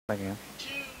Again. 2,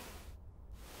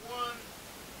 1.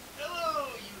 Hello,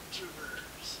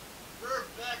 YouTubers. We're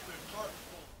back with part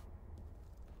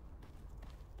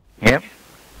 4. Yep.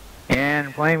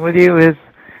 And playing with you is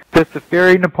just the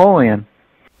Fury Napoleon.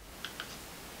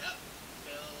 Yep.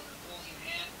 Bill Napoleon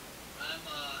Hand. I'm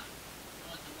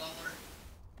one dweller.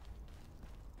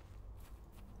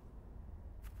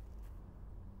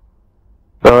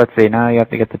 So let's see, now you have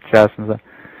to get the chest and stuff.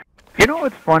 You know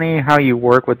what's funny? How you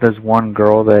work with this one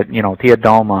girl that, you know,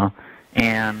 Teodoma,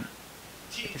 and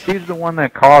she's the one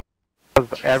that caused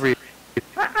every...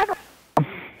 I don't...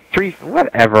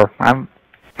 Whatever.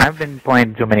 I've been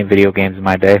playing too many video games in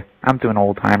my day. I'm too an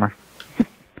old timer. Yeah.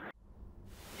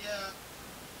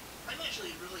 I'm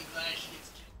actually really glad she gets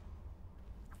killed.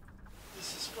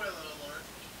 This is spoiler alert.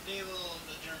 Fable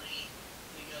the Germany.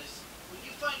 Because when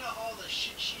you find out all the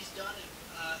shit she's done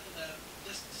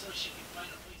just so she can find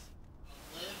a place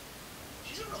to live,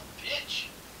 she's a real bitch.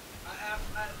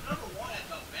 Number one, I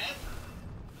felt bad for her.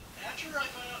 But after I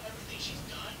found out everything she's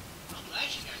done, I'm glad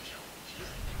she got killed. She's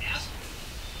an asshole.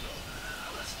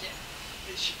 I would have stick.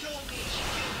 And she told me she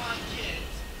killed my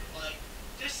kids, like,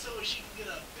 just so she can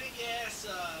get a big ass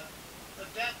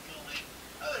event going.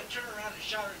 I would have turned around and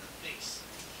shot her in the face.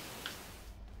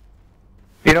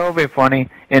 You know what would be funny?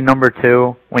 In number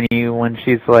 2, when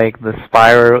she's like, the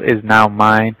spiral is now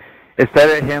mine, instead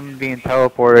of him being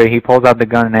teleported, he pulls out the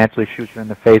gun and actually shoots her in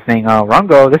the face, saying, "Oh,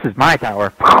 Rungo, this is my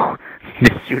tower."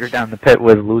 Just shoot her down the pit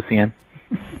with Lucian.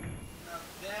 Now,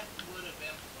 that would have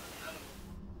been fun.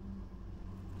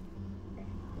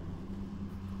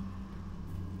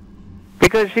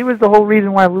 Because she was the whole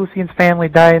reason why Lucian's family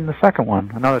died in the second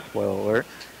one. Another spoiler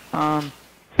alert.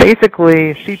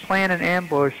 Basically, she planned an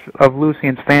ambush of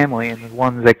Lucian's family and the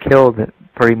ones that killed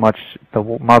pretty much the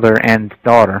mother and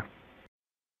daughter.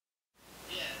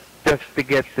 Yeah. Just to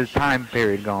get the time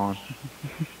period going.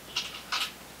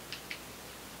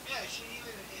 Yeah, she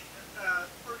even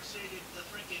orchestrated the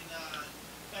freaking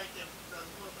fact that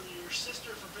your sister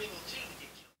from Fable 2 to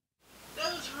get killed. That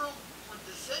was her own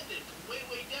descendant from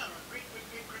way down, her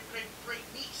great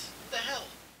niece. What the hell?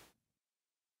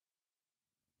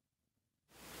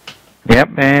 Yep,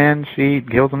 and she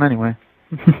kills him anyway.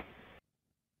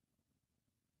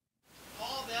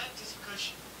 All that just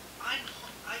because I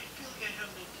feel like I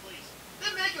have no place.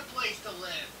 Then make a place to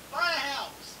live. Buy a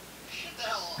house. Shut the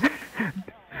hell up.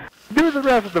 Do the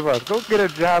rest of us. Go get a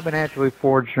job and actually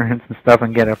forge insurance and stuff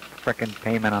and get a frickin'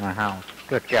 payment on a house.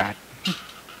 Good God.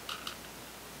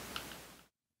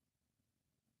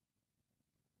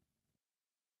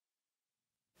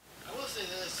 I will say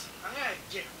this. I'm gonna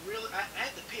get really. I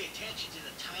have to pay attention to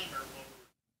the timer while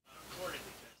we're recording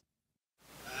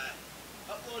because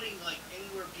uploading like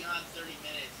anywhere beyond 30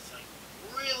 minutes is like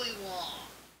really long.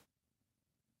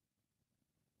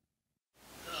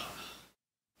 Ugh.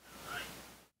 Alright.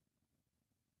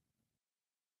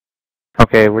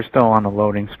 Okay, we're still on the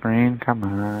loading screen. Come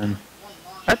on.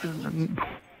 That's,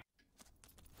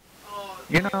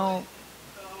 you know...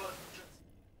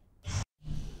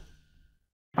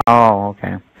 Oh,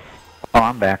 okay. Oh,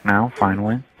 I'm back now,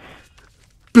 finally.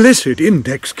 Blessed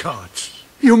index cards!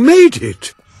 You made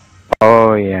it!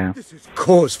 Oh, yeah. This is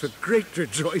cause for great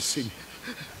rejoicing.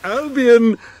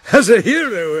 Albion has a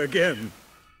hero again.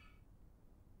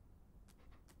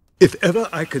 If ever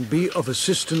I can be of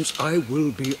assistance, I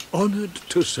will be honored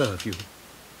to serve you.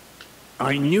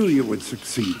 I knew you would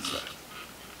succeed, sir.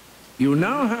 You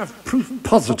now have proof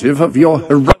positive of your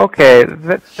heroic... Okay,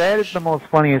 that is the most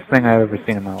funniest thing I've ever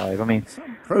seen in my life. I mean,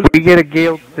 we get a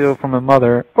guild seal from a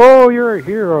mother. Oh, you're a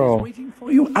hero.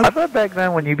 I thought back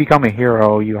then when you become a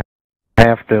hero, you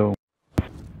have to,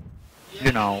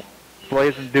 you know,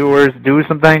 slay some doers, do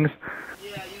some things.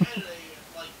 Yeah, you had to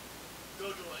like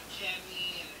go to an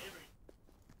academy and everything.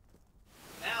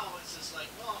 Now it's just like,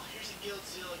 well, here's a guild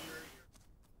seal.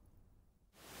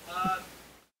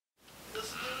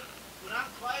 Listen, dude. When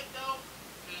I'm quiet though,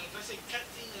 and if I say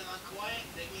cutscene and I'm quiet,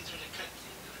 that means there's a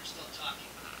cutscene and they're still talking.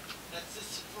 That's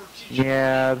just for future.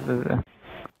 Yeah,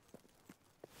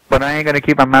 but I ain't gonna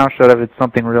keep my mouth shut if it's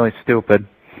something really stupid.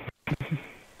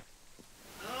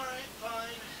 Alright,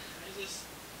 fine.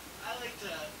 I like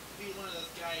to be one of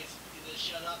those guys who just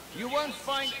shut up. You won't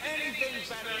find anything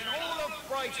better in all of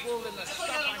Brightwood than the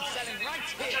stuff I'm selling right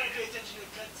I'm here. trying to pay attention to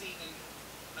a cutscene and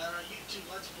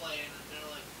YouTube Let's Play, and they're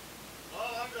like,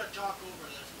 "Oh, I'm gonna talk over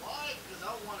this. Why? Because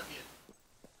I don't want to be a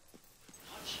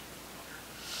punch."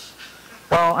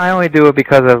 Well, I only do it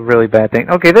because of really bad things.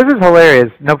 Okay, this is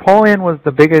hilarious. Napoleon was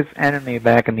the biggest enemy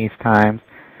back in these times,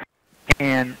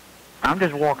 and I'm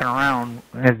just walking around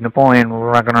as Napoleon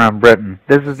walking around Britain.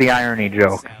 This is the irony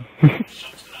joke. You know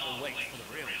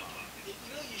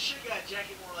you should have got a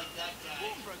jacket more like that guy.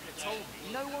 Pawnbroker told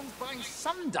me no one's buying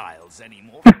sundials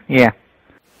anymore. Yeah.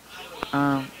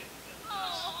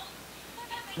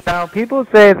 Now, people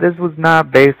say this was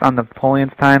not based on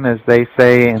Napoleon's time, as they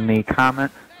say in the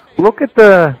comment. Look at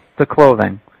the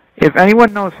clothing. If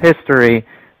anyone knows history,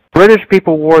 British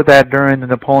people wore that during the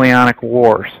Napoleonic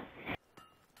Wars.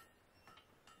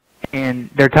 And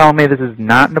they're telling me this is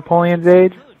not Napoleon's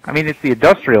age? I mean, it's the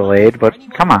industrial age, but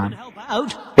come on.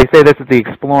 They say this is the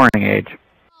exploring age.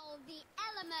 Oh, the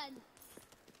element.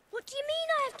 What do you mean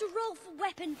I have to roll for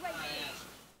weapon breaking?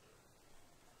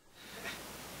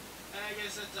 I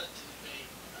guess that's up to debate.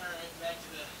 Alright, back to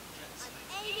the...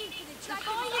 I'm aiming for the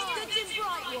finest goods in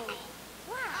Brightwall.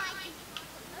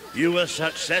 You were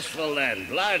successful then.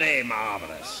 Bloody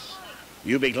marvelous.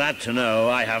 You'll be glad to know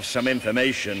I have some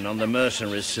information on the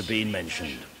mercenaries Sabine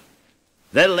mentioned.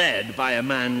 They're led by a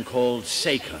man called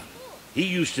Saker. He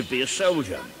used to be a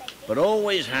soldier, but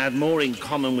always had more in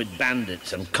common with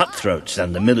bandits and cutthroats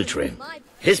than the military.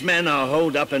 His men are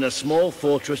holed up in a small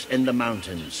fortress in the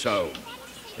mountains, so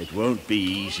it won't be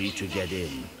easy to get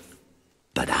in.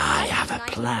 But I have a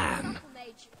plan.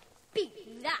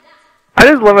 I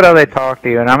just love it how they talk to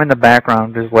you, and I'm in the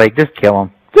background just like, just kill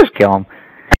him. Just kill him.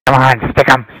 Come on, stick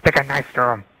him. Stick a knife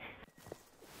through him.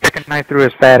 Stick a knife through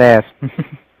his fat ass.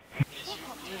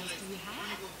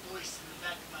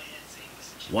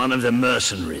 One of the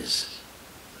mercenaries.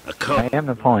 I am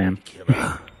Napoleon.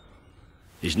 Killer.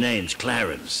 His name's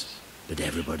Clarence, but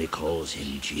everybody calls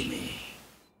him Jimmy.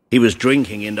 He was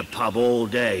drinking in the pub all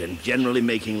day and generally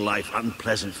making life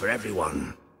unpleasant for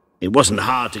everyone. It wasn't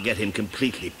hard to get him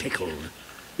completely pickled.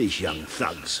 These young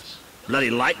thugs. Bloody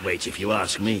lightweights, if you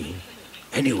ask me.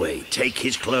 Anyway, take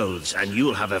his clothes and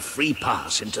you'll have a free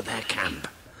pass into their camp.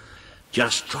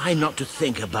 Just try not to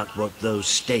think about what those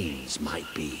stains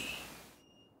might be.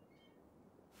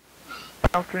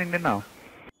 Comforting to know.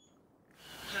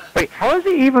 Wait, how is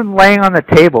he even laying on the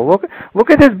table? Look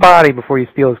at his body before you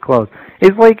steal his clothes.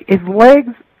 It's like his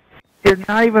legs are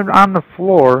not even on the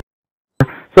floor.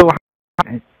 So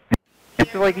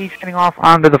it's like he's getting off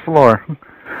onto the floor.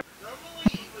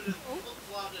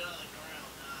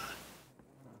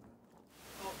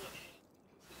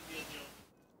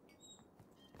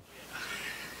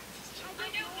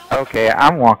 Okay,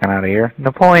 I'm walking out of here.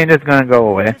 Napoleon is gonna go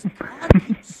away.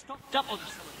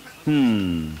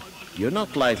 You're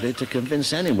not likely to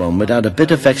convince anyone without a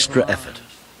bit of extra effort.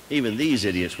 Even these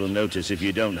idiots will notice if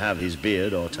you don't have his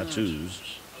beard or tattoos.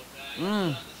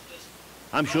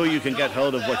 I'm sure you can get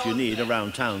hold of what you need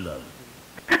around town, though.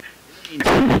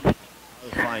 I'll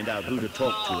find out who to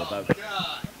talk to about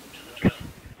it.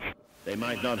 They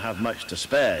might not have much to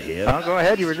spare here. Oh, go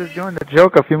ahead. You were just doing the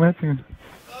joke a few minutes ago.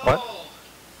 What?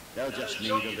 They'll just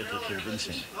need a little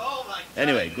convincing.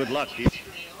 Anyway, good luck, dear,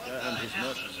 and his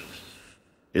mercenaries.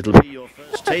 It'll be your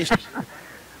first taste.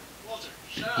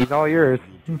 He's all yours.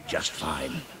 Just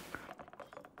fine.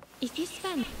 If you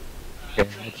spend... Okay,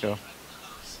 let's go.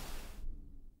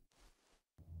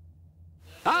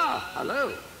 Ah,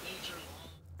 hello.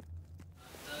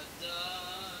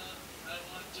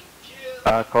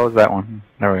 Close that one.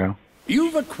 There we go.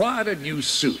 You've acquired a new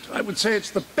suit. I would say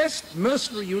it's the best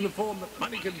mercenary uniform that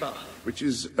money can buy, which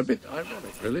is a bit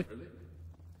ironic, really.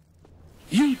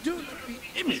 You do have the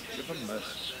image of a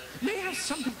mercenary. May have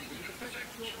something to do with the fact that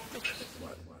you're...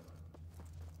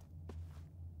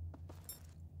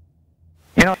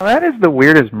 You know, that is the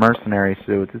weirdest mercenary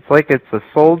suit. It's like it's a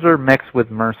soldier mixed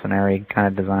with mercenary kind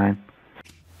of design.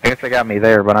 I guess they got me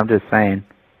there, but I'm just saying.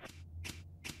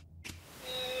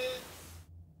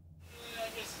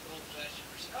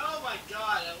 Oh my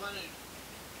god, I wanted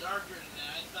darker than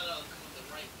that. I thought I was going the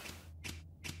right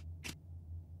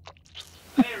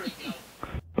way. There we go.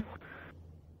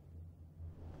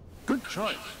 Good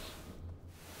choice.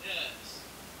 Yes.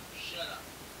 Shut up.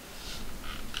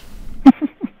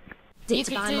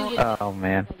 Oh,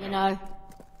 man. You know.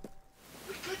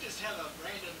 We could just have a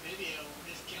random video of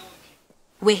just killing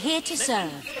people. We're here to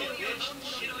serve.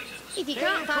 If you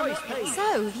can't find what...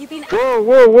 So, have you been... Whoa,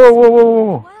 whoa, whoa, whoa, whoa,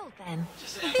 whoa. Well, then.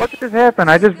 What just happened?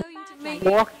 I just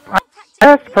walked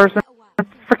past the person.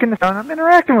 I'm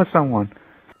interacting with someone.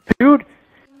 Dude,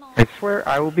 I swear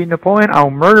I will be Napoleon. I'll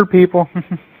murder people.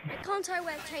 Can't I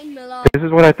wear chainmail? This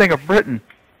is what I think of Britain.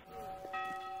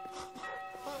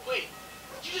 Wait,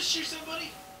 did you just shoot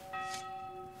somebody?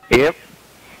 Yep.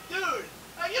 Dude,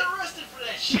 I get arrested for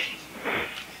that shit.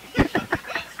 You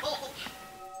fucking asshole.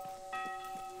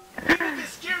 People get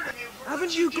scared of you for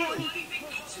Haven't you got... Well,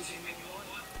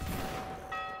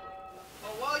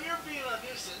 while you're being a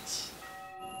nuisance...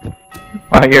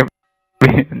 While you're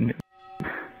being...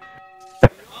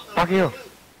 Fuck you.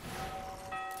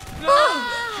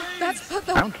 Let's put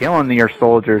the... I'm killing your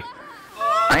soldiers.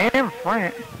 I am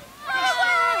fine.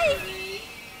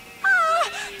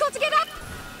 Got to get up!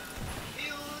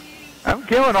 I'm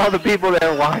killing all the people that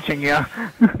are watching you.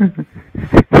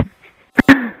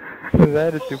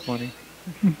 That is too funny.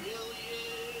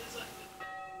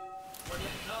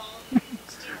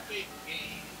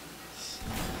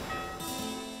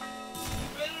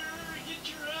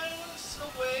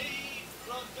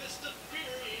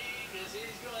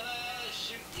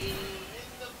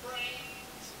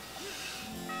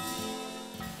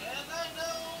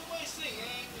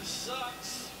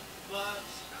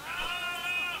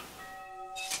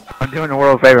 I'm doing the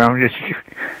world a favor, I'm just shooting.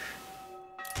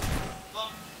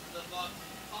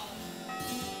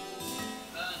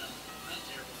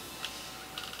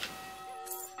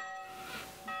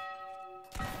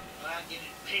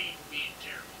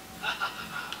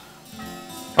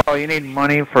 Oh, you need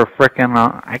money for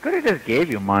frickin' I could have just gave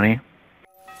you money.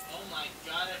 Oh my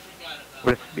god, I forgot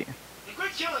about that. And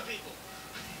quit killing people!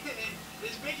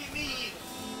 It's making me evil.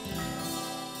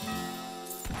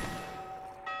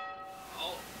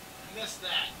 Oh, I missed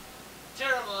that.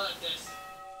 Terrible at this.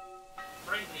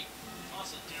 Frankly,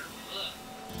 also terrible.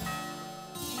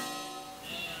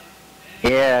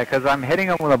 Yeah, because I'm hitting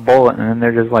them with a bullet and then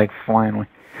they're just like flying away.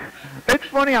 It's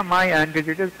funny on my end because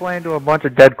you're just playing to a bunch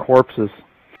of dead corpses.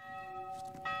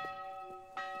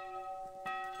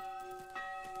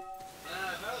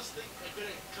 If I was thinking I could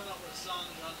have come up with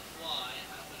songs on the fly,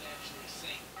 I would actually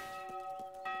sing.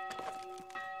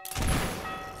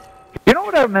 You know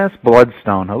what I miss?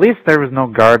 Bloodstone. At least there was no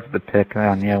guards to pick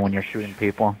on you when you're shooting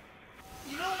people.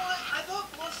 You know what? I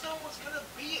thought Bloodstone was gonna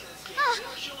be in this game. They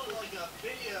were showing like a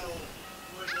video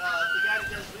with the guy that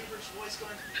does Reaper's voice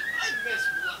going, I miss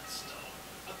Bloodstone.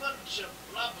 A bunch of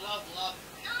blah blah blah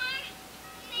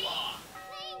blah.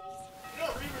 You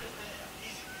know Reaper,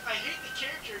 I hate the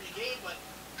character in the game, but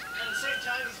at the same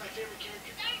time he's my favorite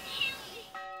character.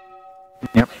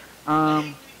 Yep.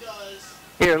 He does.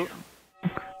 Here.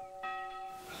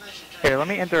 Here, let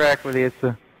me interact with you.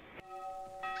 So,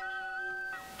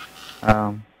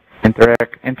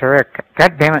 interact.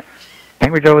 God damn it.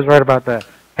 Angry Joe was right about that.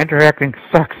 Interacting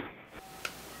sucks.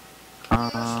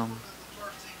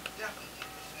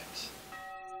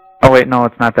 Oh wait, no,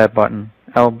 it's not that button.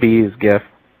 LB is GIF.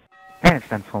 Man, it's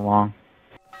been so long.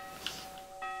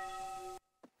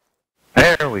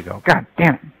 There we go. God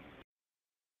damn it.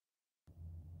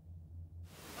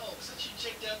 Oh, since you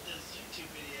checked out those YouTube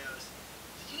videos,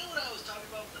 did you know what I was talking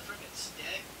about with the frickin'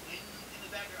 stag wing in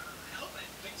the background? I hope I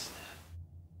fixed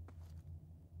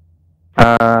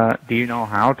that. Do you know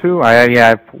how to?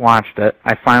 Yeah, I watched it.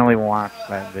 I finally watched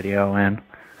that video and...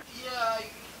 Yeah,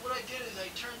 what I did is I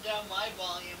turned down my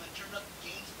volume and turned up the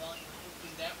game's volume,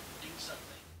 hoping that would do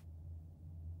something.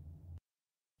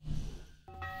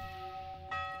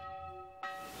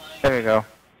 There you go.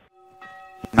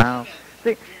 Now,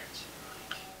 see...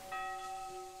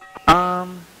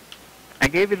 I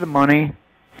gave you the money.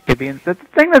 That's the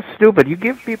thing that's stupid. You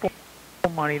give people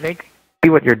money, they see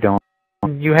what you're doing.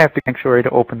 You have to make sure to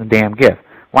open the damn gift.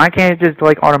 Why can't it just,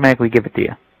 like, automatically give it to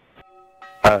you?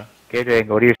 KJ,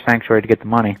 go to your sanctuary to get the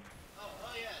money.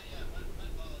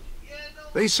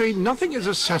 They say nothing is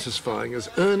as satisfying as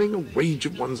earning a wage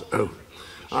of one's own.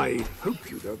 I hope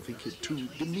you don't think it too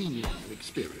demeaning an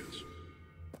experience.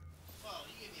 Well,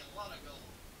 you gave me a lot of gold.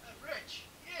 I'm rich.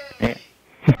 Yeah.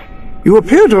 You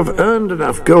appear to have earned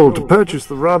enough gold to purchase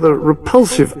the rather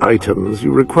repulsive items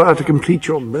you require to complete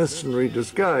your mercenary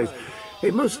disguise. A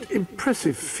most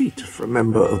impressive feat for a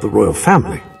member of the royal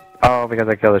family. Oh, because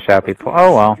I killed the shopkeeper.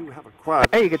 Oh, well.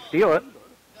 Hey, you could steal it.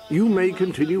 You may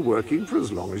continue working for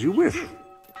as long as you wish.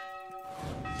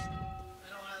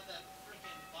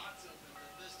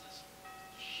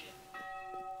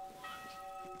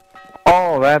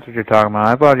 Oh, that's what you're talking about.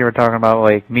 I thought you were talking about,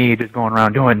 like, me just going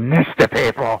around doing this to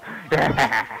people.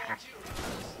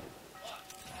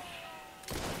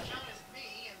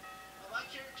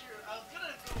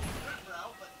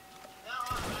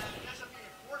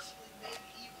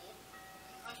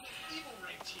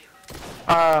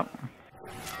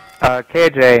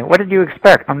 KJ, what did you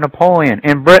expect? I'm Napoleon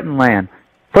in Britain land.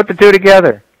 Put the two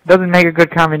together. Doesn't make a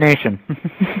good combination. I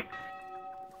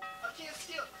can't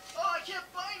steal. Oh, I can't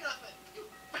buy nothing. You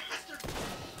bastard.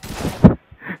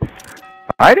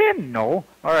 I didn't know.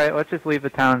 Alright, let's just leave the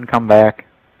town and come back.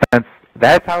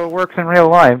 That's how it works in real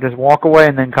life. Just walk away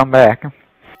and then come back. Yep.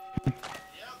 Just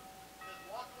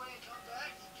walk away and come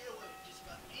back. You get away with just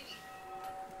about anything.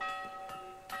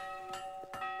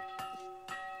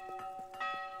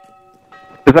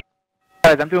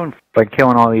 I'm doing like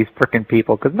killing all these frickin'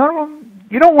 people because none of them.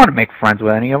 You don't want to make friends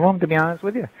with any of them, to be honest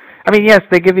with you. I mean, yes,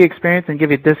 they give you experience and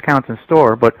give you discounts in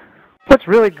store, but what's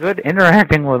really good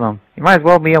interacting with them? You might as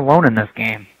well be alone in this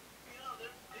game. You know, they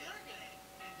are going to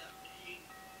end up being...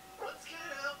 What's going to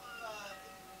help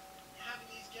having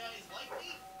these guys like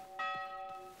me?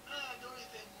 Don't even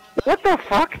think What the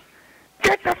fuck?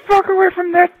 Get the fuck away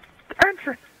from that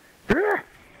entrance!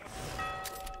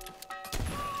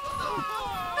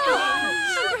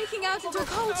 I'm breaking out into a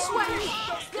cold sweat.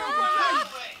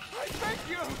 I beg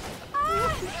you!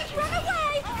 Run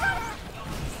away! Run!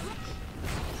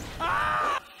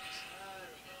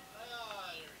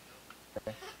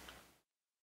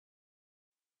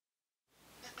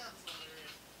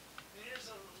 Here's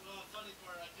a funny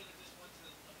part. I could have just went to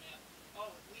the map.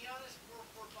 Oh,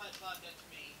 Leonnis4455, that's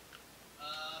me.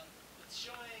 It's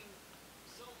showing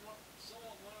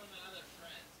one of my other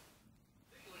friends. I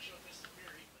think it would show this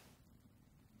Fury, but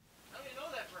I don't even know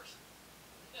that person. Who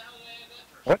the hell did I have that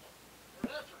person? What? Or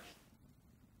that person?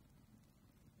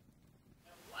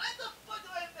 And why the fuck do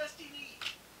I have STDs?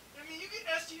 I mean, you get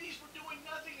STDs for doing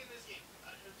nothing in this game.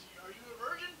 Are you a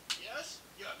virgin? Yes?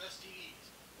 You have STDs.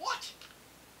 What?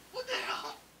 What the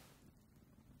hell?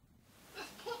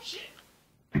 That's bullshit.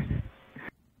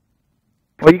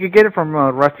 Well, you could get it from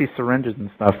rusty syringes and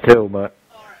stuff too, but...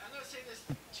 Alright, I'm gonna say this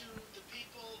to the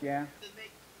people Yeah. that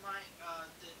make my,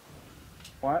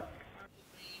 What? that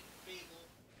made Fable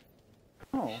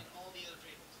Oh. and all the other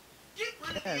Fables. Get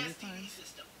rid of Yeah, the you're STD fine.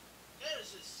 system. That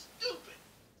is just stupid.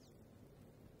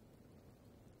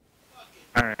 Fuck it.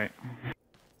 Alright.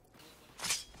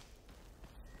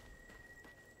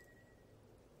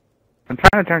 I'm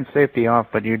trying to turn safety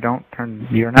off, but you're not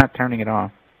turning it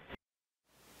off.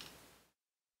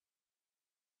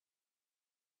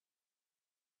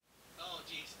 Oh,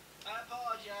 jeez. I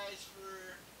apologize for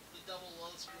the double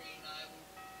load screen. I will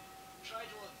try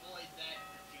to avoid that in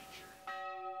the future.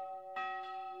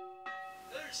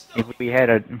 There's still... If we had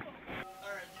a... Alright, the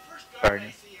first guard Pardon.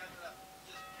 I see, I'm gonna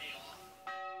just pay off.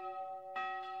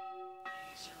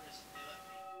 Community service, they let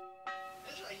me.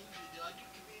 That's what I usually do. I do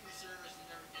community service and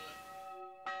never do it.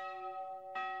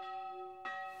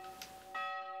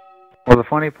 Well, the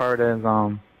funny part is,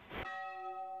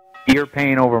 you're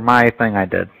paying over my thing I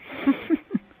did.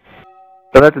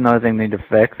 So that's another thing they need to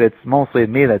fix. It's mostly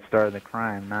me that started the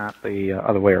crime, not the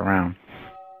other way around.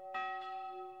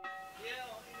 Yeah,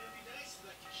 well, it'd be nice if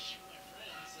I could shoot my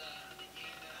friends in the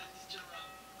game and I just turn around.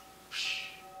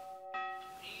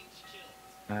 Range kills.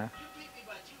 You beat me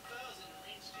by 2,000 in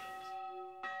range kills.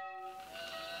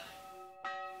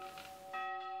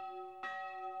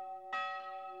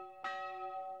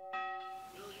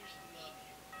 Villagers love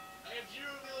you. I have 0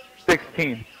 villagers.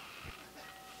 16.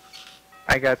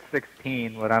 I got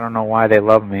 16, but I don't know why they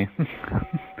love me.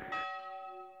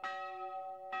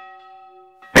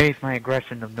 Maybe it's my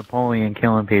aggression of Napoleon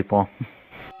killing people.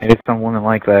 Maybe some women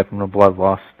like that from the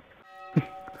bloodlust.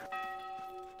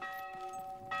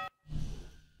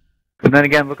 But then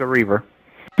again, look at Reaver.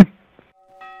 Alright,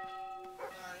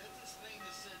 that's this thing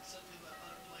that said something about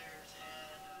other players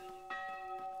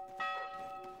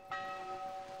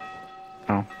and...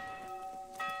 Oh.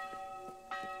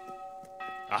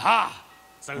 Aha!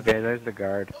 So Okay, there's the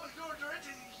guard. Oh, he's going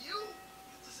directly to you!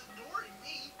 He's just ignoring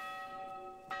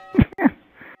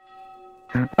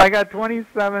me! I got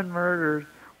 27 murders,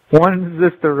 1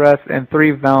 resist arrest, and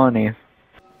 3 felonies.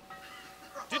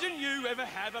 didn't you ever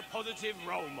have a positive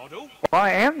role model? Well,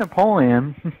 I am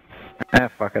Napoleon.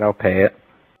 Fuck it, I'll pay it.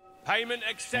 Payment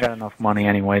I accepted. got enough money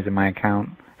anyways in my account.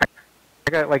 I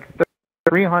got like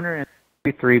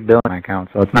 333 billion in my account,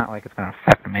 so it's not like it's gonna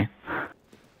affect me.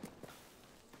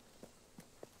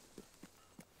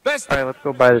 Best. Alright, let's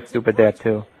go buy this stupid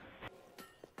tattoo.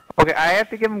 Okay, I have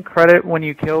to give them credit when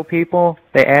you kill people,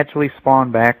 they actually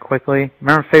spawn back quickly.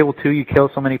 Remember in Fable 2, you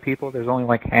kill so many people, there's only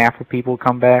like half of people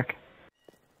come back?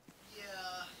 Yeah.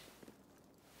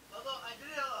 Although, I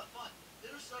did have a lot of fun. There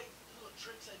was like little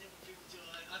tricks I did with people too.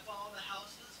 I followed the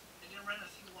houses and didn't rent a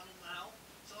single one of them out.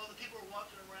 So all the people are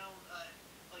walking around,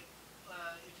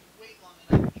 if you wait long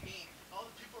enough in the game, all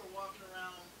the people are walking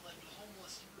around like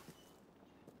homeless.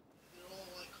 They're all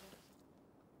like homeless.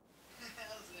 That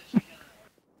was actually kind of...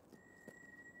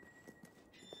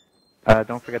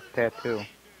 Don't forget the tattoo.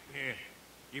 Here,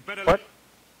 you better. What?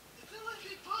 It's in like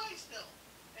big pie still.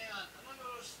 Hang on, I'm gonna go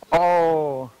to...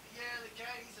 Oh! Yeah, the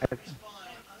caddies have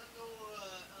respawn. I'm gonna go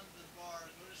on the bar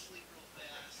and go to sleep real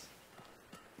fast.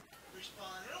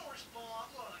 Respawn. They don't respawn.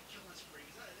 I'm going on a killing spree.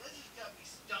 That just got me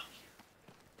stuck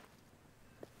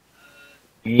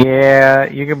here. Yeah,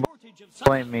 you can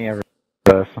blame me every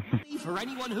this. For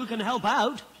anyone who can help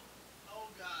out. Oh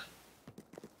god.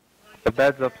 The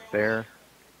bed's upstairs.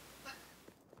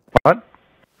 What?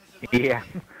 Yeah.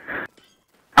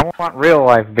 I want real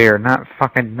life beer, not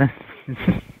fucking this.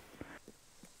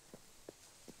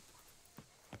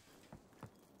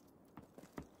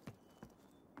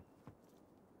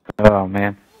 Oh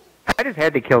man. I just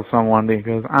had to kill someone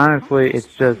because honestly, it's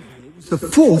just... The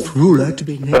fourth ruler to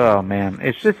be named. Oh man,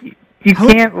 it's just... You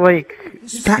can't, like,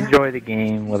 enjoy the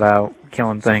game without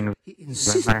killing things.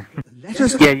 Yeah,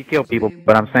 you kill people,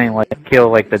 but I'm saying, like,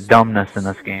 kill, like, the dumbness in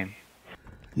this game.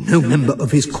 No member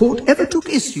of his court ever took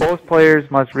issue. Both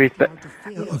players must respect...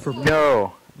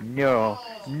 No. No.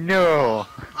 No.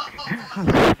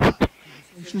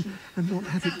 And not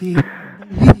have it be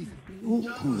unbelievably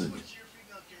awkward.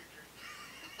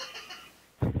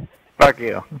 Fuck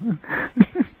you.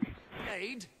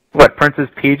 What, Princess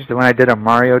Peach, the one I did a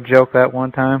Mario joke that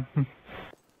one time? Oh,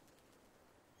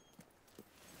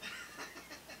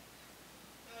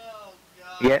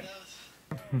 God. Yeah.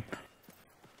 That would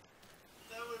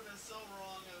have been so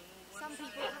wrong.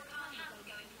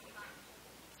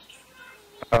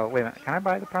 Oh, wait a minute. Can I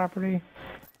buy the property?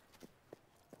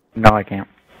 No, I can't.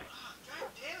 Oh, God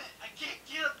damn it. I can't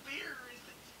get a beer or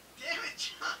anything. Damn it,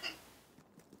 John.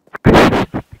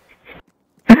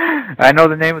 I know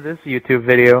the name of this YouTube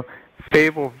video.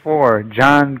 Fable 4.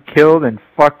 John killed and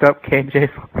fucked up KJ's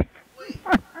life. Wait,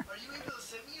 are you able to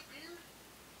send me a beer?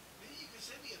 Maybe you can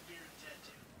send me a beer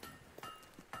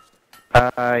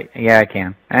tattoo. Yeah, I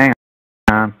can. Hang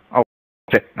on. Oh,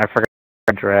 shit. I forgot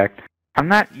to interact. I'm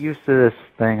not used to this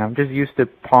thing. I'm just used to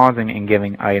pausing and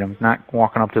giving items, not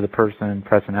walking up to the person and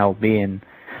pressing LB and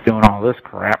doing all this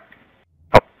crap.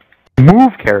 Oh,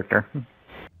 move character.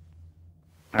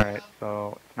 Alright,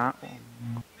 so it's not...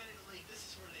 Admittedly, this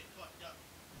is where they fucked up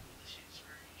with the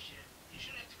sanctuary shit. You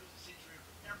shouldn't have to go to the sanctuary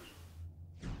for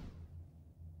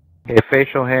everything. Okay,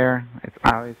 facial hair. It's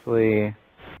obviously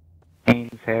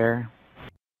Ames hair.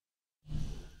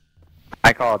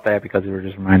 I call it that because it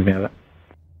just reminds me of it.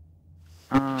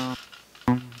 That's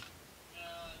the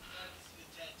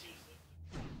tattoos with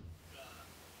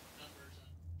numbers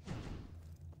on.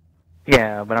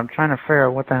 Yeah, but I'm trying to figure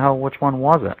out what the hell, which one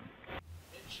was it?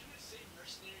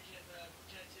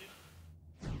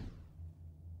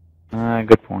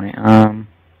 Good point.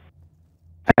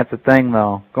 That's the thing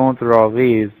though. Going through all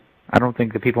these, I don't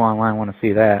think the people online want to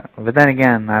see that. But then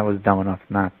again, I was dumb enough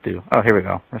not to. Oh, here we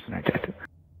go. Mercenary tattoo.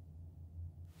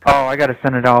 Oh, I gotta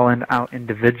send it all out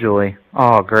individually.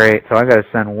 Oh, great. So I gotta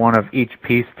send one of each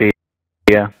piece to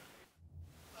you.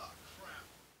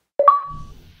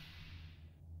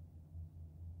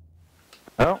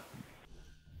 Oh.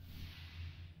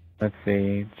 Let's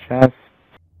see. Chest.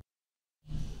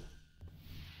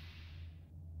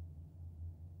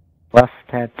 Left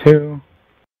tattoo.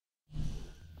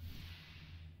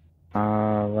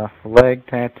 Left leg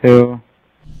tattoo.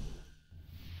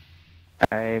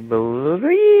 I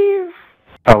believe...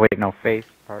 Oh, wait, no, face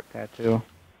part tattoo.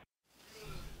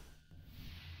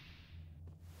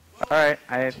 Alright,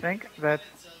 I think that's...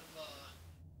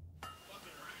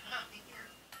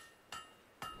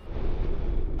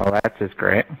 Oh, that's just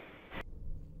great.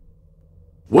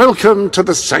 Welcome to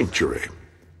the sanctuary.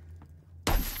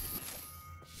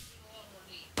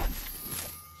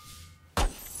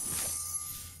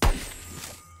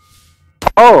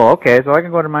 Oh, okay, so I can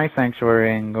go to my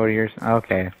sanctuary and go to yours.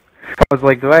 Okay. I was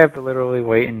like, do I have to literally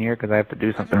wait in here because I have to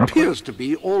do something? Appears to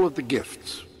be all of the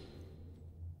gifts.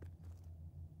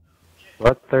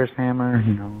 Bloodthirst hammer?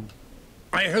 No.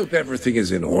 I hope everything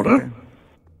is in order. Okay.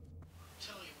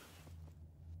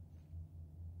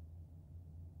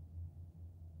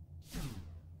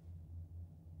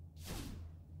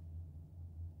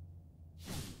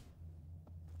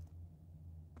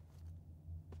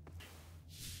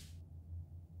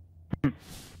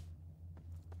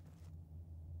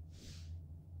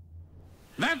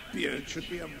 That beard should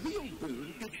be a real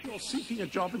boon if you're seeking a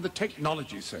job in the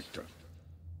technology sector.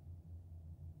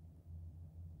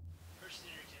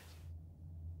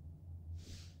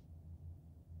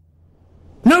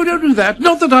 No, don't do that.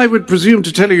 Not that I would presume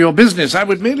to tell you your business. I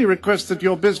would merely request that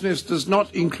your business does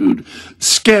not include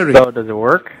scaring... So, does it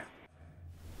work?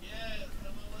 Yeah,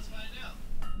 let's find out.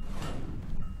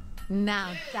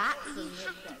 Now that's a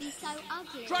little bit so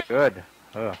ugly. Good.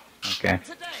 Oh, okay.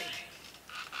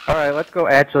 Alright, let's go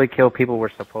actually kill people we're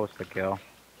supposed to kill.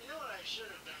 You know what I should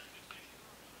have done?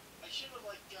 I should have,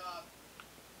 like,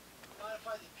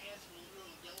 modified the pants with a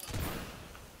little yellow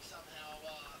somehow,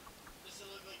 just to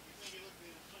look like, make it look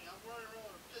funny. I'm running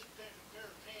around with this pair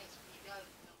of pants, but they got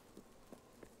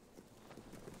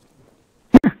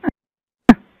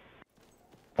it.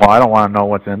 Well, I don't want to know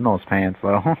what's in those pants,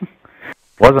 though.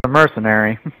 Was a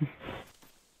mercenary.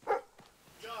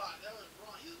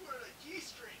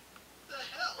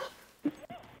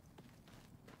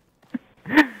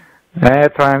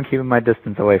 That's why I'm keeping my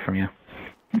distance away from you.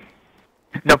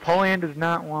 Napoleon does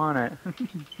not want it. Oh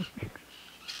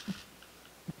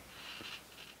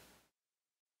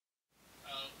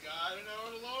God, and I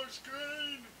want a large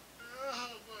screen.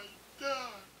 Oh my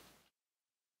God.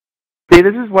 See,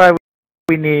 this is why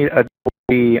we need a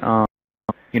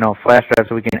flash drive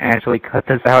so we can actually cut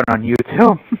this out on YouTube. No, I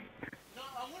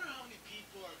wonder how many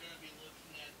people are going to be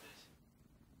looking at this.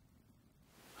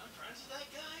 I'm friends with that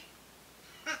guy?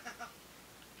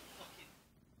 Fucking...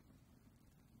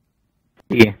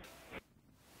 Yeah.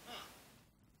 Huh.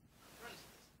 I'm friends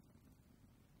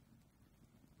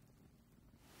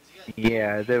with this.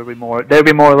 Yeah, there'd be more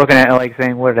looking at it like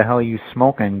saying, "What the hell are you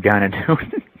smoking, kind of dude?" Well,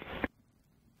 it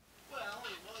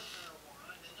was marijuana. I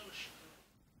know sugar.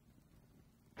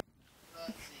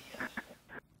 Let's see.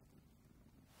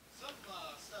 Some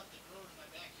stuff that grew in my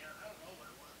backyard. I don't know what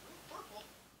it was. It was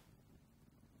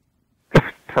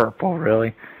purple. Purple,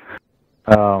 really?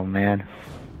 Oh man.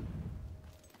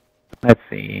 Let's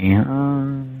see.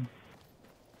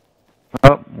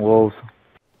 Oh, wolves.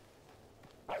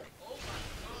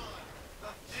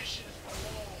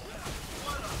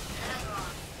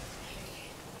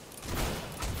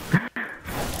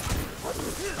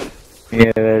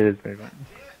 Yeah, that is very fun.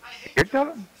 You're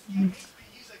telling?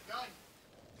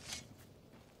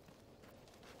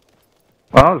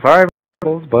 Well, sorry,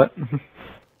 but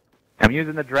I'm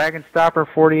using the Dragon Stopper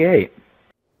 48.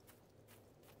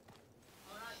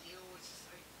 Well, not you. It's just,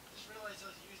 I just realized I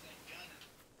was using a gun.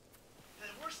 And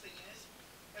the worst thing is,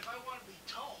 if I want to be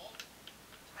tall,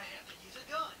 I have to use a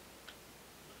gun.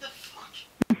 What the fuck?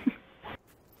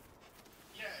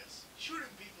 Yes,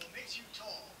 shooting people makes you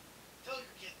tall. Tell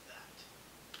your kids that.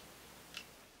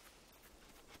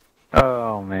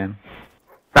 Oh man.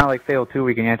 It's not like Fable 2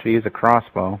 we can actually use a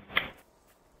crossbow.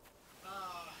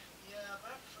 Yeah,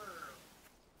 but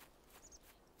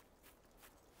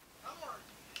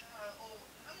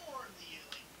I'm more in the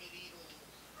like medieval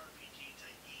RPG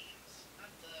type games, not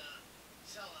the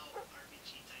sellout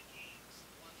RPG type games.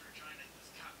 The ones where trying to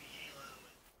just copy Halo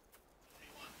and they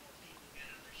want more people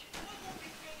getting on their shit. You want more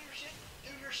people getting on your shit?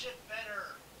 Do your shit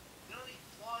better. The only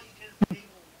flaw you did in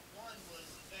Fable 1 was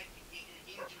the fact that your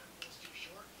game was too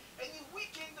short, and you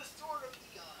weakened the Sword of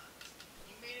Eons.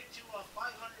 You made it to a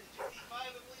 555, I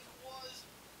believe it was,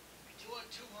 to a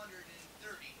 230.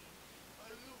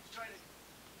 You tried to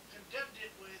condemned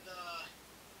it with,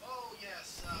 oh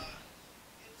yes,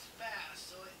 it's fast,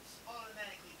 so it's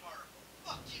automatically powerful.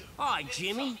 Fuck you. Hi,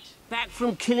 Jimmy. Back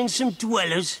from killing some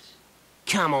dwellers?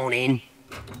 Come on in.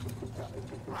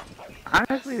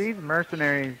 Honestly, these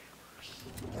mercenaries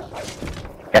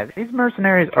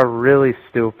are really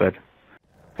stupid.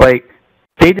 Like,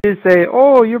 they just say,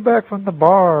 "Oh, you're back from the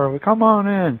bar. Come on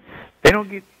in." They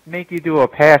don't make you do a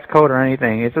passcode or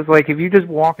anything. It's just like if you just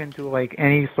walk into like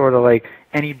any sort of like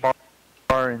any bar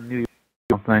in New York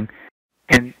or something,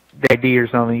 and the ID or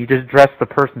something, you just dress the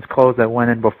person's clothes that went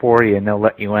in before you, and they'll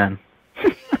let you in. When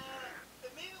they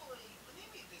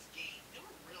made this game, they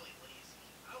were really lazy.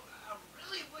 I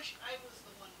really wish I was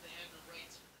the one that had the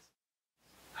rights for this.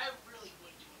 I really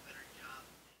would do a better job.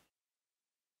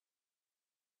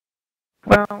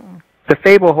 Well, the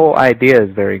Fable whole idea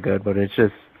is very good, but it's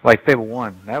just like Fable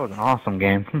 1. That was an awesome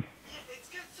game. Yeah, it's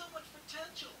got so much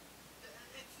potential. The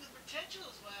potential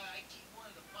is why I keep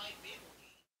wanting to buy Fable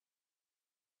games.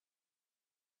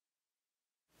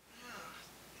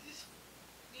 They just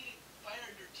need to fire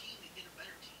their team and get a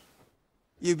better team.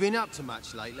 You been up to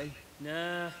much lately?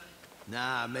 Nah.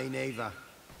 Nah, me neither.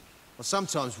 I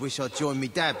sometimes wish I'd joined me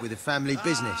dad with a family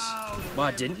business. Why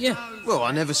didn't you? Well,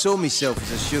 I never saw myself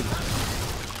as a sugar.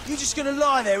 You just gonna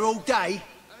lie there all day?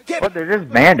 But they're just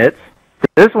bandits.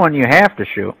 This one you have to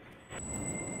shoot.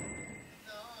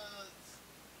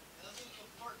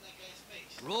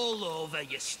 Roll over,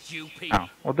 you stupid. Oh,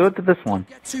 we'll do it to this one.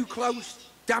 Get too close.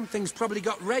 Damn thing's probably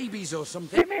got rabies or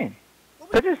something. What do you mean?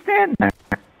 They're just standing there.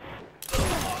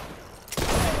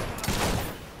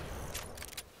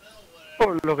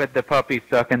 Oh, look at the puppy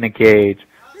stuck in the cage.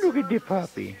 Look at the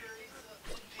puppy.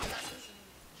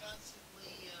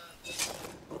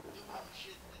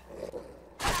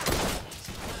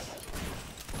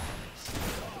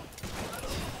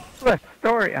 What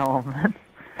story element?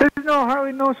 There's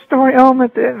hardly no story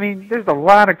element. I mean, there's a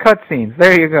lot of cutscenes.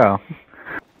 There you go.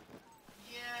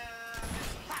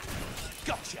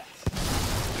 Gotcha.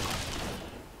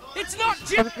 It's not I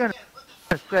Jim. was gonna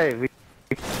say,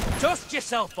 Dust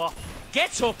yourself off.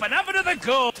 Get up and have another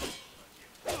go.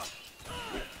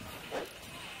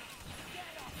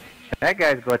 that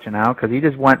guy's glitching out because he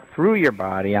just went through your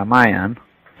body on my end.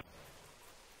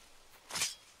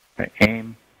 Right,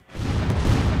 aim.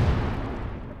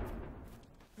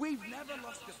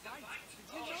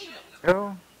 Go. I'm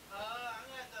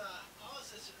gonna have to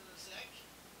pause this in a sec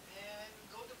and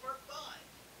go to part 5.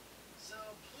 So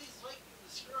please like and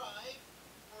subscribe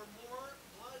for more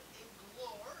blood and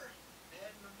gore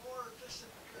and more Fist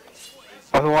and Fury.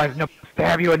 Otherwise, no,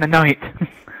 stab you in the night.